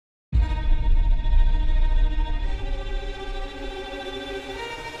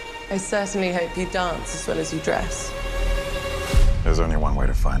I certainly hope you dance as well as you dress. There's only one way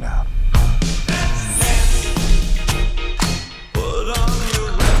to find out.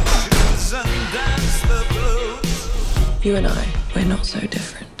 You and I, we're not so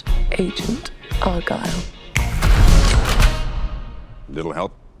different. Agent Argylle. Little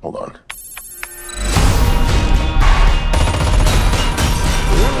help? Hold on.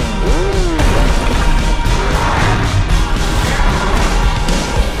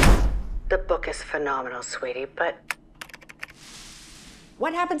 The book is phenomenal, sweetie, but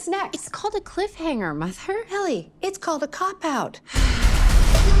what happens next? It's called a cliffhanger, Mother. Elly, it's called a cop-out.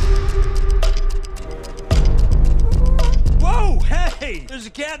 Whoa, hey, there's a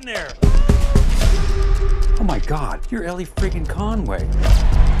cat in there. Oh my God, you're Elly friggin' Conway.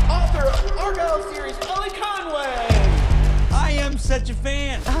 Author of Argylle series, Elly Conway. I am such a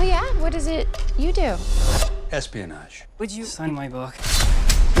fan. Oh yeah? What is it you do? Espionage. Would you sign my book?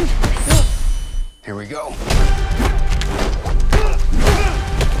 Here we go.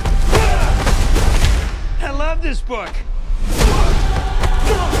 I love this book.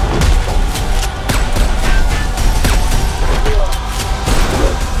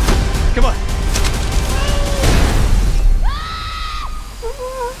 Come on.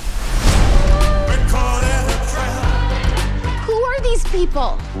 Who are these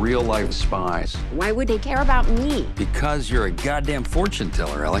people? Real life spies. Why would they care about me? Because you're a goddamn fortune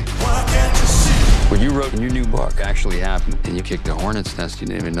teller, Elly. What you wrote in your new book actually happened, and you kicked a hornet's nest you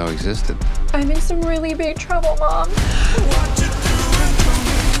didn't even know existed. I'm in some really big trouble, Mom.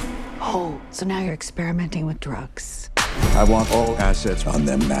 Oh, so now you're experimenting with drugs. I want all assets on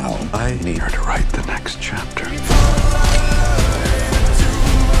them now. I need her to write the next chapter.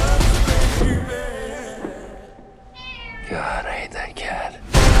 God, I hate that cat.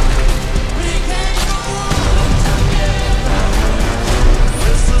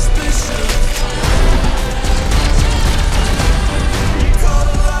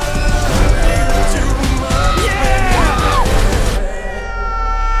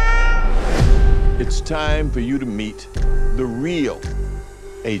 It's time for you to meet the real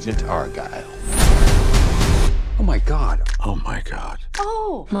Agent Argylle. Oh my God. Oh my God.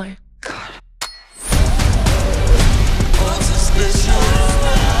 Oh, My